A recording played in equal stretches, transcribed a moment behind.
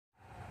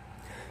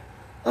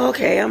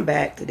Okay, I'm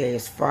back. Today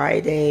is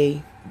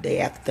Friday, day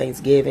after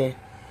Thanksgiving.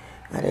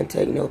 I didn't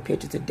take no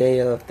pictures today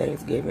of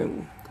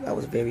Thanksgiving. I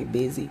was very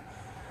busy.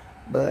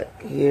 But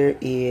here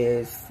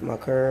is my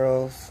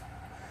curls.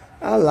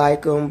 I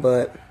like them,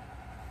 but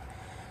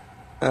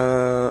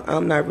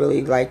I'm not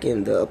really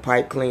liking the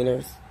pipe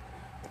cleaners.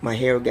 My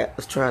hair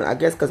was trying, I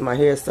guess because my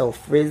hair is so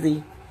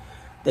frizzy,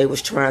 they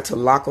was trying to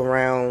lock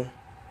around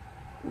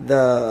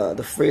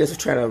the frizz was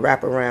trying to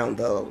wrap around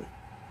the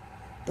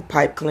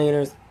pipe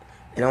cleaners,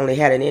 and I only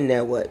had it in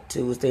there, what,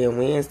 Tuesday and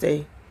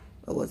Wednesday?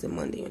 Or was it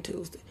Monday and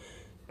Tuesday?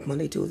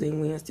 Monday, Tuesday,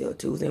 and Wednesday, or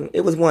Tuesday?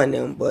 It was one of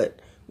them, but,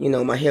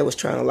 my hair was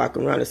trying to lock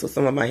around it, so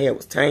some of my hair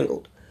was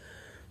tangled,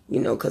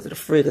 because of the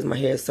frizz, because my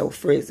hair is so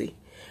frizzy.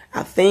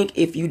 I think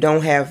if you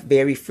don't have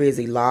very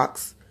frizzy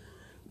locks,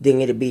 then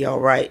it'll be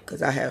alright,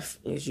 because I have,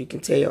 as you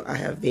can tell,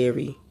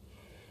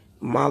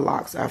 my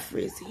locks are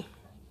frizzy,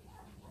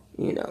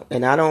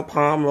 and I don't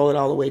palm roll it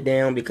all the way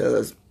down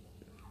because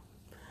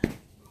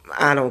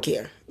I don't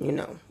care,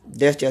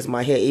 That's just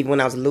my hair. Even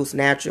when I was loose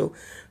natural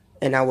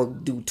and I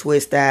would do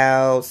twist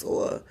outs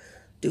or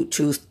do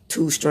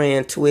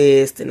two-strand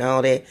twist and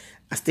all that,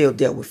 I still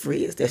dealt with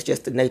frizz. That's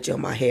just the nature of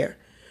my hair,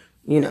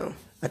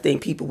 I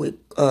think people with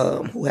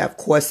who have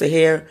coarser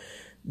hair,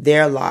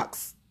 their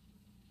locks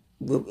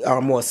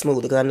are more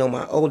smoother. Because I know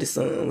my oldest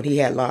son, when he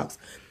had locks,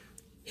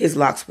 his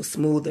locks were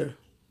smoother,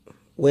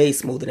 way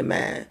smoother than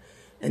mine.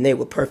 And they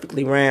were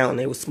perfectly round.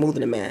 They were smoother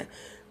than mine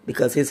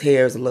because his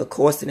hair is a little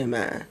coarser than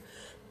mine.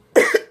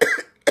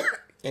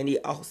 And he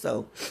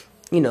also,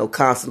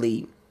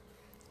 constantly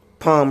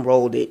palm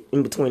rolled it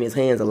in between his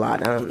hands a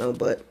lot. I don't know,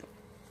 but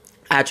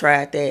I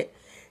tried that,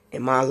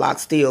 and my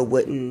locks still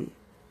wouldn't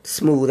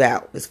smooth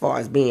out as far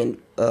as being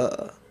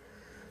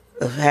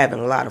having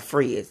a lot of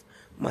frizz.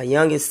 My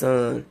youngest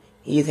son,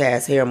 he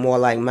has hair more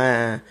like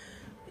mine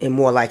and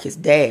more like his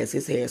dad's.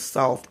 His hair is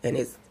soft, and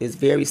it's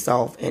very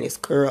soft, and it's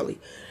curly.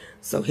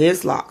 So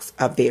his locks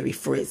are very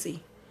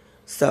frizzy.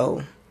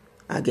 So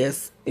I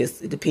guess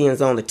it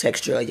depends on the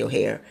texture of your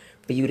hair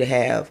for you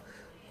to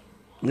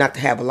not to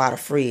have a lot of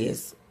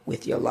frizz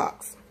with your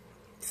locks.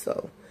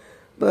 So,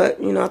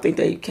 but, I think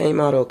they came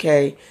out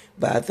okay.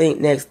 But I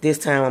think this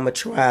time I'm going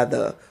to try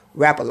the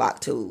Wrap-A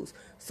Lock tools.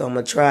 So I'm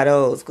going to try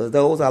those because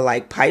those are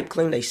like pipe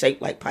cleaners. They shape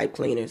like pipe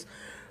cleaners.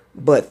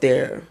 But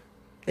they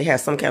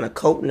have some kind of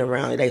coating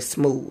around it. They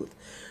smooth.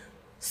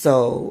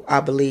 So I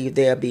believe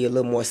they'll be a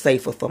little more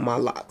safer for my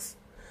locks.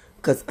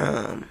 Because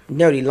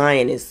Nerdy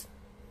Lioness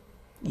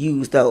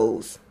used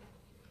those.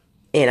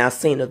 And I've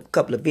seen a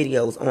couple of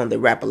videos on the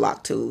Wrap-A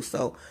Lock tools.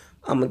 So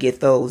I'm going to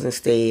get those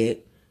instead.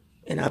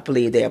 And I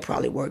believe they'll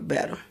probably work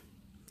better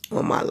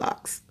on my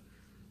locks.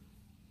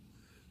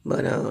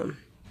 But,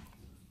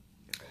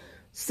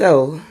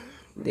 so,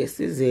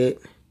 this is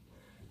it.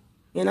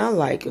 And I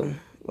like them.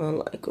 I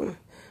like them.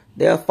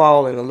 They'll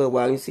fall in a little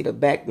while. You see the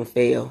back can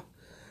fail.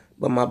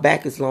 But my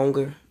back is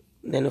longer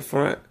than the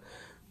front.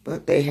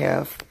 But they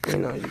have,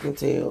 you can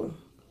tell.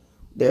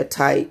 They're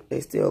tight.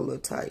 They still a little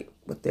tight.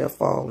 But they're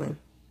falling.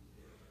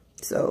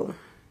 So,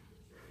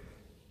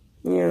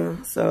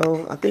 yeah.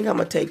 So, I think I'm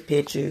going to take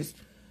pictures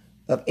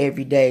of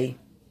every day.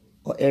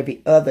 Or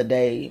every other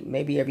day.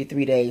 Maybe every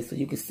 3 days. So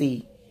you can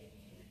see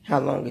how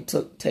long it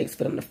takes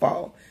for them to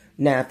fall.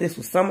 Now, if this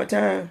was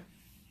summertime,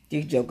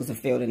 these jokers would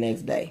fail the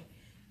next day.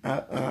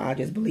 I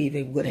just believe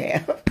they would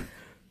have.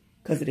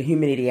 Because of the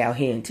humidity out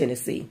here in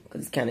Tennessee.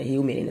 Because it's kind of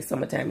humid. In the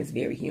summertime, it's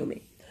very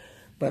humid.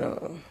 But,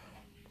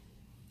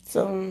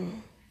 so,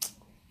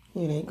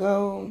 here they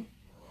go.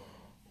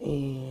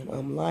 And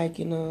I'm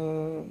liking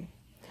them.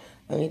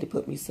 I need to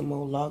put me some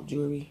more lock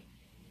jewelry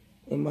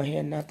in my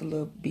hair. Not the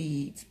little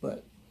beads,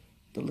 but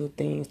the little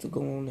things to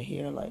go on the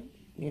hair. Like,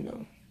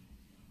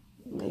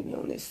 maybe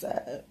on this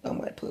side. I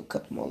might put a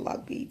couple more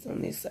lock beads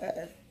on this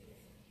side.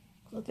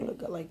 I think I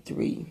got like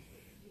 3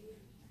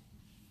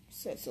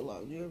 sets of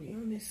lock jewelry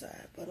on this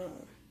side. But,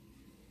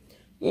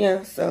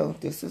 yeah, so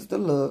this is the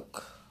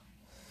look.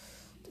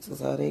 This is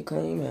how they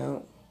came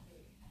out.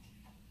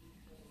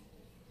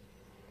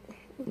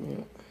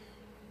 Yeah.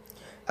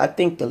 I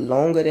think the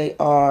longer they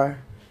are,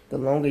 the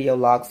longer your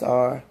locks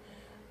are,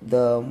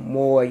 the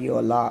more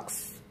your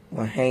locks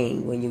will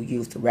hang when you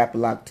use the Wrap-A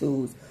Lock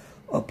tools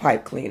or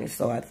pipe cleaners.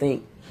 So I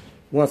think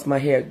once my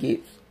hair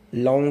gets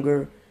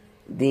longer,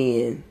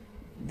 then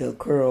the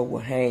curl will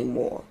hang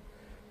more.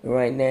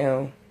 Right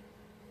now,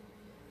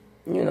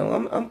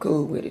 I'm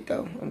cool with it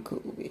though. I'm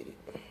cool with it.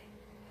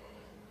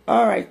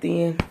 All right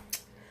then.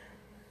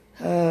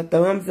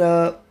 Thumbs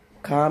up,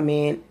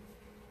 comment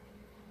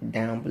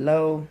down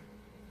below,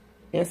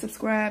 and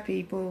subscribe,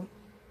 people.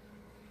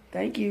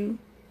 Thank you.